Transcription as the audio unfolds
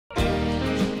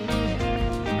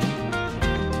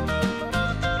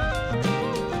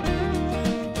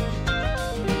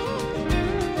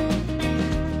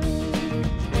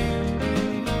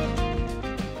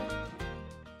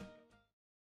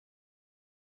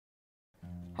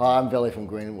Hi, I'm Veli from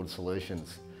Greenwood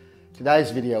Solutions.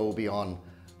 Today's video will be on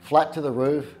flat to the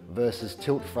roof versus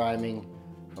tilt framing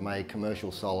from a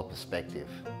commercial solar perspective.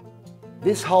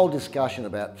 This whole discussion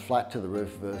about flat to the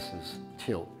roof versus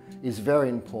tilt is very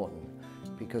important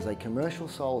because a commercial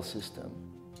solar system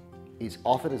is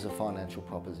offered as a financial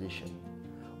proposition.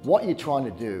 What you're trying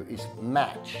to do is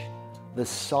match the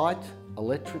site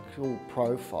electrical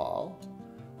profile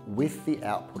with the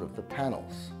output of the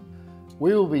panels.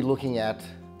 We will be looking at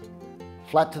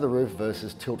flat to the roof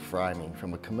versus tilt framing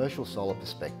from a commercial solar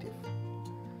perspective.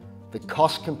 The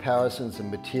cost comparisons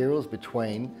and materials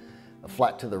between a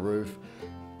flat to the roof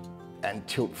and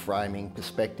tilt framing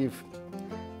perspective,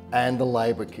 and the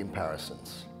labour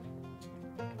comparisons.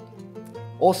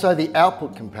 Also the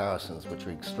output comparisons, which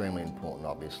are extremely important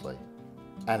obviously,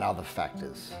 and other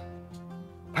factors.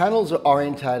 Panels are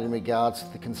orientated in regards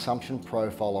to the consumption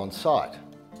profile on site.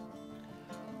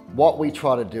 What we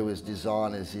try to do as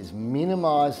designers is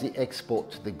minimise the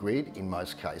export to the grid in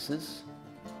most cases,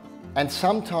 and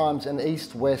sometimes an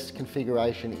east-west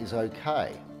configuration is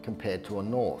okay compared to a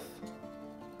north.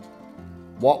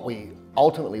 What we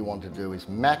ultimately want to do is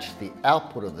match the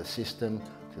output of the system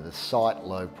to the site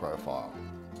load profile.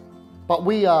 But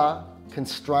we are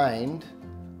constrained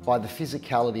by the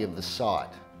physicality of the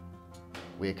site.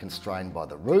 We are constrained by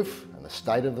the roof and the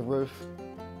state of the roof,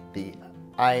 the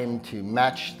aim to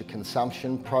match the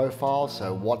consumption profile,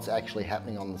 so what's actually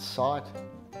happening on the site,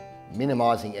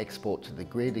 minimising export to the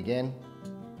grid again.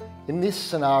 In this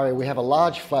scenario, we have a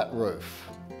large flat roof,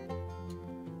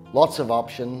 lots of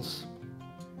options,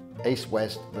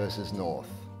 east-west versus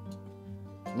north.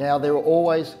 Now, there are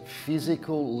always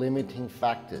physical limiting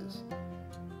factors.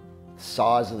 The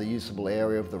size of the usable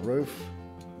area of the roof,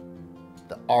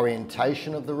 the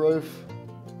orientation of the roof,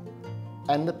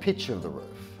 and the pitch of the roof.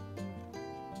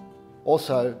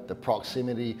 Also, the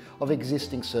proximity of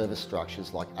existing service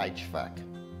structures like HVAC.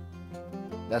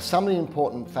 Now, some of the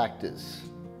important factors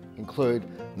include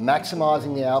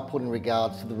maximising the output in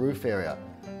regards to the roof area,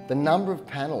 the number of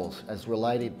panels as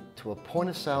related to a point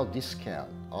of sale discount,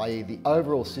 i.e. the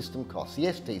overall system costs, the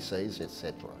STCs,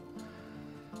 etc.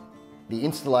 The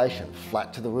installation,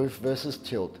 flat to the roof versus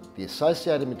tilt, the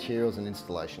associated materials and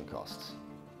installation costs.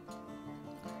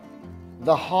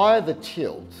 The higher the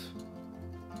tilt,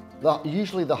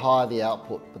 usually the higher the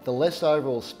output, but the less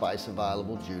overall space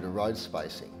available due to road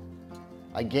spacing.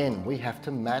 Again, we have to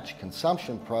match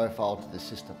consumption profile to the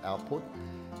system output,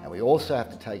 and we also have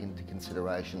to take into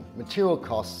consideration material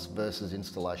costs versus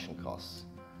installation costs.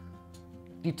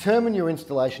 Determine your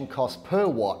installation cost per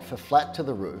watt for flat to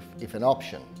the roof if an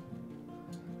option.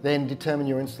 Then determine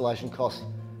your installation cost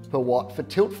per watt for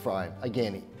tilt frame,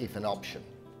 again if an option.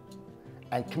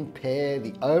 And compare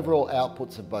the overall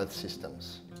outputs of both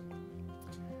systems.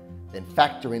 Then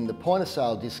factor in the point of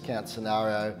sale discount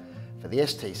scenario for the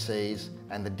STCs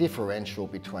and the differential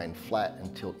between flat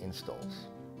and tilt installs.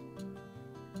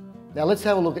 Now let's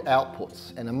have a look at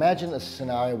outputs and imagine a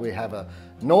scenario where we have a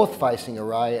north-facing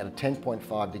array at a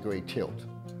 10.5 degree tilt.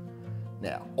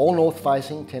 Now, all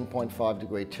north-facing 10.5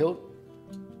 degree tilt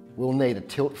will need a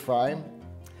tilt frame.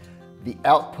 The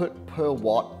output per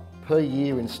watt per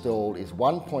year installed is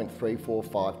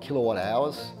 1.345 kilowatt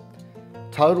hours.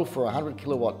 Total for a 100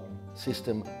 kilowatt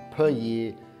system per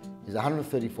year is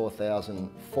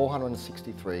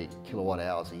 134,463 kilowatt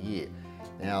hours a year.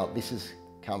 Now, this has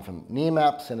come from near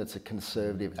maps and it's a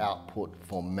conservative output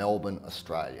for Melbourne,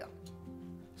 Australia.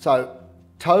 So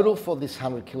total for this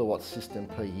 100 kilowatt system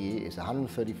per year is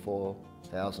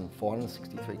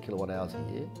 134,463 kilowatt hours a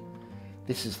year.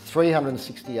 This is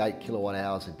 368 kilowatt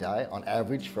hours a day on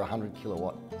average for a 100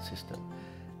 kilowatt system.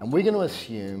 And we're going to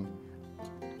assume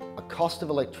a cost of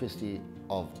electricity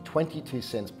of 22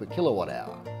 cents per kilowatt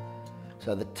hour.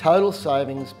 So the total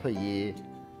savings per year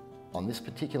on this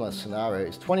particular scenario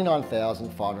is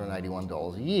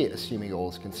 $29,581 a year, assuming all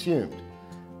is consumed.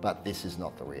 But this is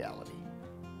not the reality.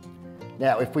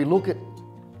 Now, if we look at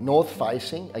north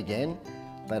facing, again,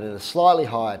 but at a slightly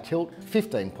higher tilt,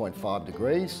 15.5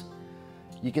 degrees,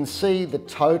 you can see the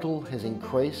total has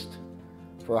increased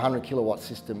for a 100 kilowatt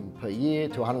system per year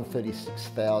to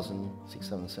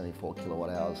 136,674 kilowatt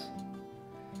hours.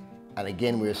 And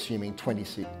again, we're assuming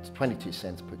 22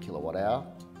 cents per kilowatt hour.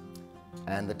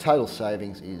 And the total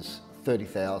savings is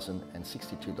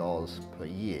 $30,062 per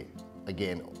year,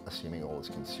 again, assuming all is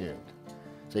consumed.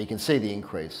 So you can see the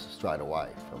increase straight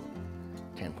away from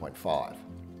 10.5.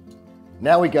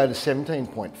 Now we go to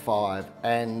 17.5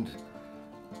 and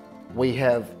we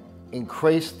have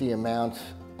increased the amount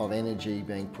of energy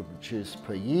being produced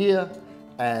per year,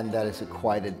 and that is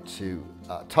equated to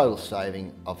a total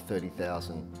saving of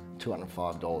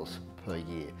 $30,205 per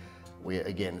year. We're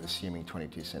again assuming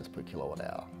 22 cents per kilowatt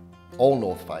hour. All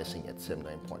north facing at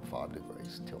 17.5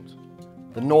 degrees tilt.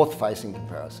 The north facing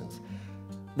comparisons.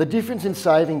 The difference in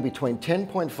saving between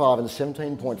 10.5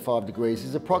 and 17.5 degrees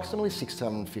is approximately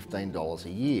 $615 a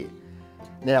year.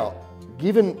 Now,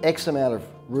 given X amount of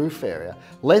roof area,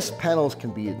 less panels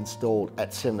can be installed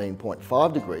at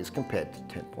 17.5 degrees compared to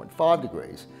 10.5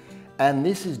 degrees. And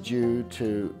this is due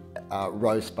to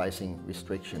row spacing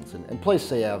restrictions. And please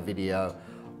see our video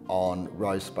on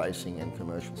row spacing and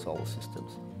commercial solar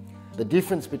systems. The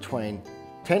difference between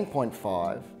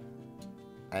 10.5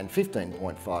 and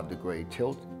 15.5 degree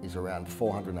tilt is around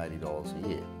 $480 a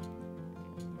year.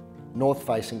 North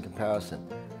facing comparison.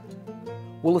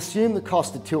 We'll assume the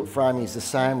cost of tilt framing is the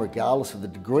same regardless of the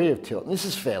degree of tilt, and this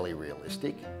is fairly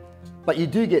realistic, but you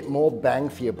do get more bang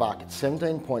for your buck at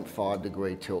 17.5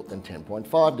 degree tilt than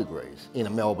 10.5 degrees in a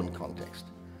Melbourne context.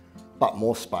 But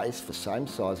more space for same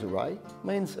size array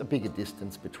means a bigger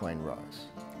distance between rows.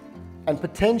 And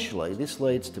potentially this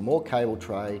leads to more cable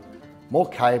tray, more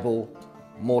cable,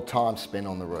 more time spent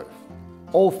on the roof.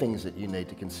 All things that you need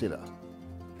to consider.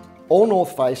 All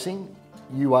north facing,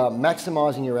 you are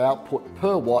maximising your output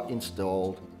per watt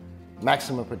installed,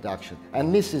 maximum production.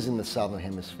 And this is in the southern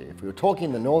hemisphere. If we were talking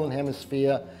in the northern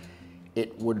hemisphere,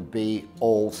 it would be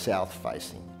all south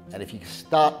facing. And if you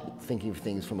start thinking of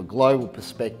things from a global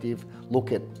perspective,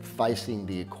 look at facing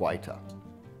the equator.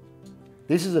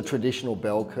 This is a traditional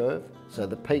bell curve, so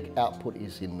the peak output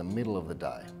is in the middle of the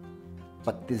day.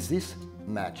 But does this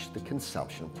match the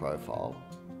consumption profile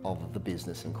of the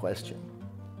business in question?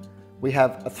 We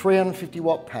have a 350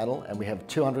 watt panel and we have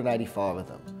 285 of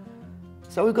them.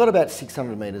 So we've got about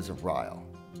 600 metres of rail.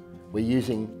 We're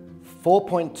using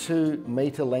 4.2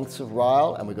 metre lengths of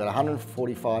rail and we've got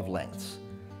 145 lengths.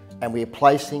 And we're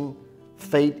placing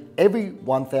feet every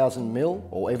 1,000 mil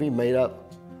or every metre.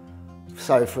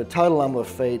 So for a total number of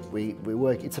feet,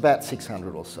 it's about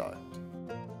 600 or so.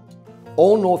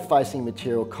 All north facing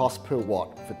material cost per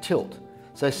watt for tilt.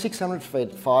 So 600 feet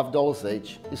at $5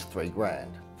 each is $3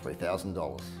 grand,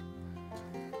 $3,000.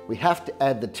 We have to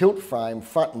add the tilt frame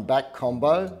front and back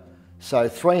combo. So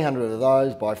 300 of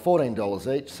those by $14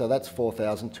 each, so that's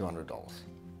 $4,200.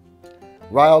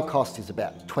 Rail cost is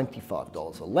about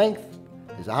 $25 a length.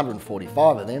 There's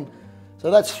 145 of them, so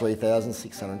that's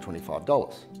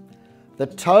 $3,625. The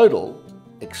total,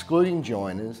 excluding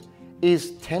joiners,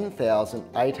 is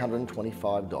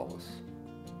 $10,825.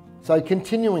 So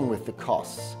continuing with the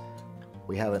costs,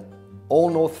 we have an all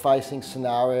north facing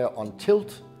scenario on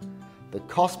tilt. The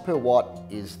cost per watt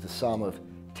is the sum of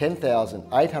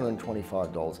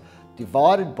 $10,825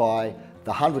 divided by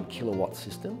the 100 kilowatt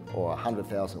system or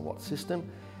 100,000 watt system.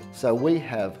 So we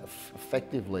have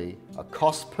effectively a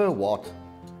cost per watt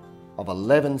of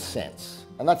 11 cents,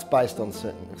 and that's based on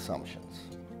certain assumptions.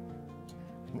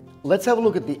 Let's have a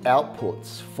look at the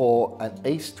outputs for an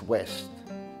east-west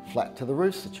flat to the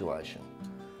roof situation.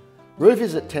 Roof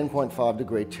is at 10.5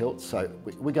 degree tilt, so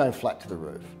we're going flat to the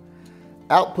roof.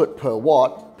 Output per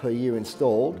watt per year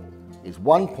installed is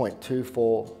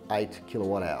 1.248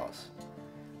 kilowatt hours.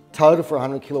 Total for a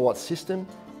 100 kilowatt system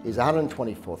is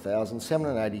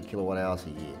 124,780 kilowatt hours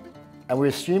a year. And we're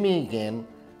assuming again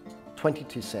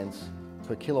 22 cents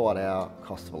per kilowatt hour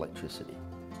cost of electricity.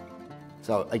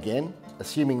 So again,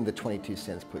 assuming the 22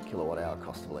 cents per kilowatt hour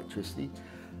cost of electricity,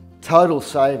 total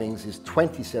savings is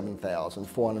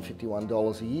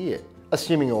 $27,451 a year,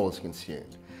 assuming all is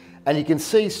consumed. And you can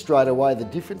see straight away the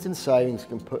difference in savings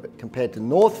compared to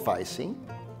north facing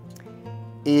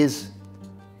is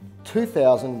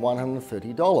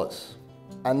 $2,130.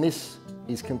 And this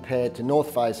is compared to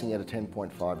north facing at a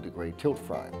 10.5 degree tilt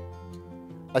frame.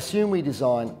 Assume we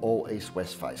design all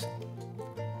east-west facing.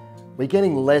 We're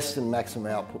getting less than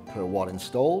maximum output per watt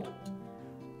installed.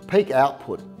 Peak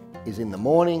output is in the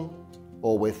morning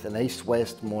or with an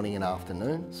east-west morning and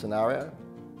afternoon scenario.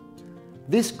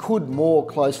 This could more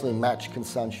closely match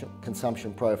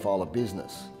consumption profile of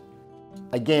business.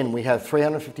 Again, we have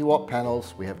 350 watt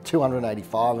panels, we have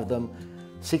 285 of them,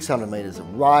 600 metres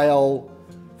of rail,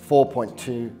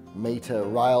 4.2 metre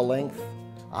rail length,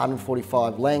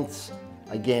 145 lengths,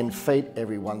 again feet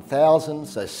every 1,000,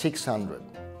 so 600.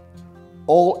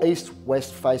 All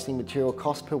east-west facing material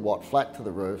cost per watt flat to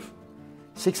the roof,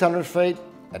 600 feet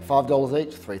at $5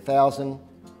 each, 3,000.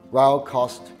 Rail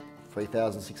cost,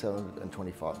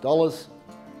 $3,625.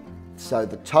 So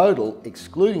the total,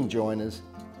 excluding joiners,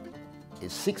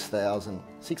 is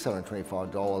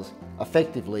 $6,625,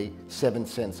 effectively 7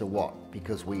 cents a watt,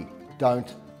 because we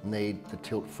don't need the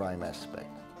tilt frame aspect.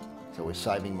 So we're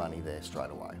saving money there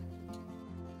straight away.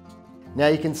 Now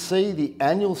you can see the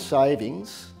annual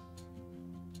savings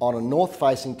on a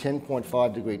north-facing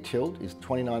 10.5 degree tilt is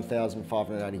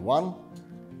 $29,581.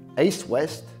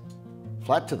 East-west,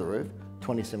 flat to the roof,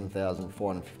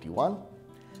 $27,451.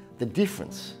 The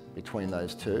difference between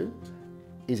those two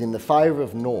is in the favour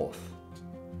of north,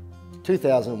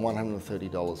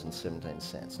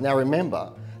 $2,130.17. Now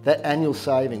remember, that annual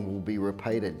saving will be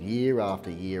repeated year after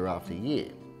year after year.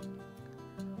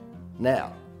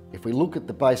 Now, if we look at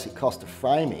the basic cost of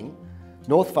framing,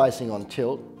 north facing on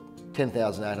tilt,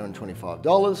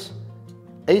 $10,825.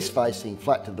 East facing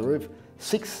flat to the roof,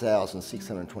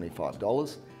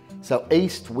 $6,625. So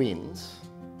east wins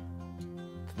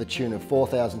to the tune of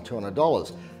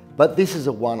 $4,200. But this is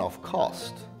a one-off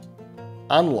cost,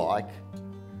 unlike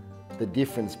the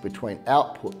difference between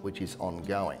output, which is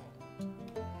ongoing.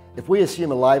 If we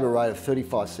assume a labour rate of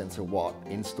 35 cents a watt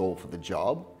installed for the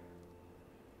job,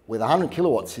 with a 100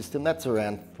 kilowatt system, that's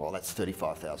around, well, that's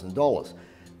 $35,000.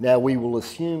 Now we will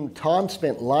assume time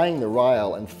spent laying the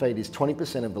rail and feet is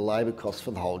 20% of the labour cost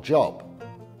for the whole job.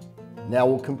 Now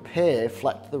we'll compare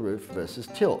flat to the roof versus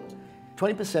tilt.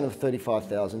 20% of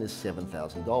 $35,000 is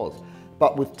 $7,000.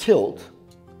 But with tilt,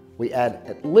 we add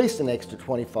at least an extra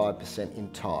 25% in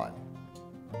time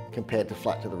compared to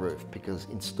flat to the roof, because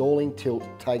installing tilt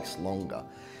takes longer.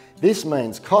 This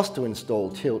means cost to install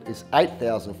tilt is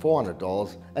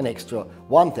 $8,400, an extra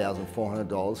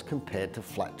 $1,400 compared to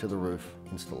flat to the roof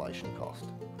installation cost.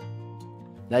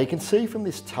 Now you can see from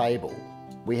this table,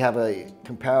 we have a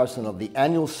comparison of the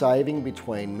annual saving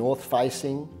between north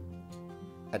facing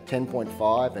at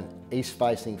 10.5 and east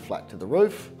facing flat to the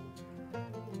roof.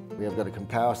 We have got a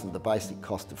comparison of the basic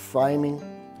cost of framing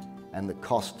and the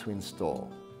cost to install.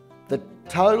 The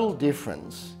total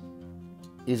difference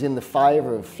is in the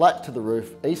favour of flat to the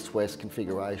roof east-west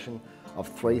configuration of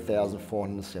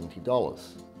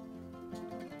 $3,470.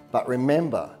 But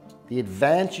remember, the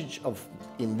advantage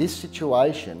in this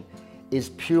situation is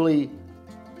purely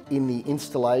in the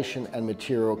installation and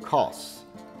material costs.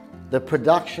 The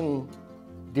production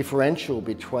differential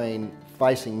between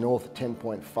facing north at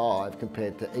 10.5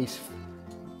 compared to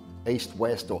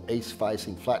east-west or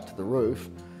east-facing flat to the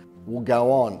roof will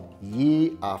go on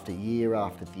year after year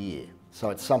after year. So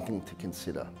it's something to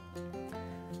consider.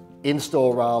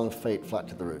 Install rail and feet flat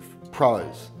to the roof.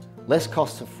 Pros, less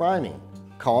costs of framing.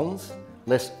 Cons,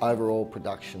 less overall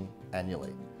production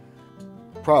annually.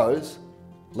 Pros,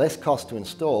 less cost to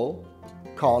install.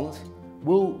 Cons,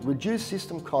 will reduce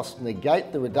system costs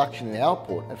negate the reduction in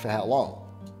output, and for how long?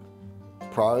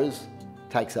 Pros,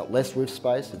 takes up less roof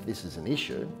space if this is an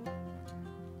issue.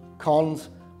 Cons,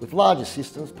 with larger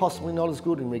systems, possibly not as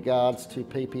good in regards to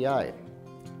PPA,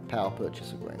 power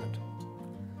purchase agreement.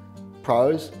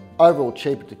 Pros, overall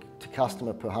cheaper to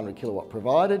customer per 100 kilowatt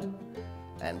provided,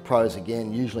 and pros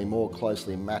again, usually more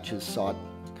closely matches site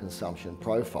consumption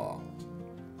profile.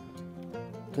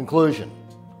 Conclusion.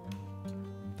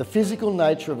 The physical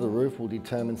nature of the roof will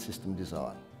determine system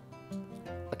design.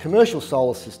 A commercial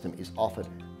solar system is offered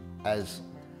as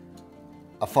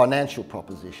a financial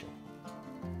proposition.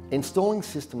 Installing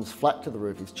systems flat to the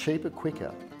roof is cheaper,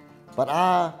 quicker, but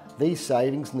are these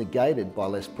savings negated by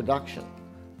less production?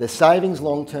 The savings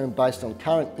long-term based on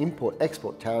current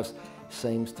import-export tariffs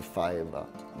seems to favour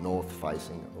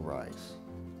north-facing arrays.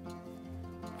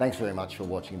 Thanks very much for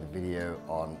watching the video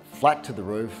on flat to the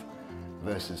roof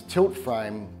versus tilt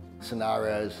frame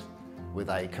scenarios with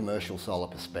a commercial solar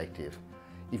perspective.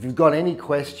 If you've got any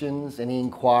questions, any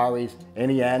inquiries,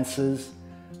 any answers,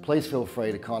 please feel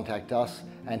free to contact us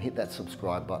and hit that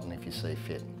subscribe button if you see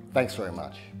fit. Thanks very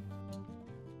much.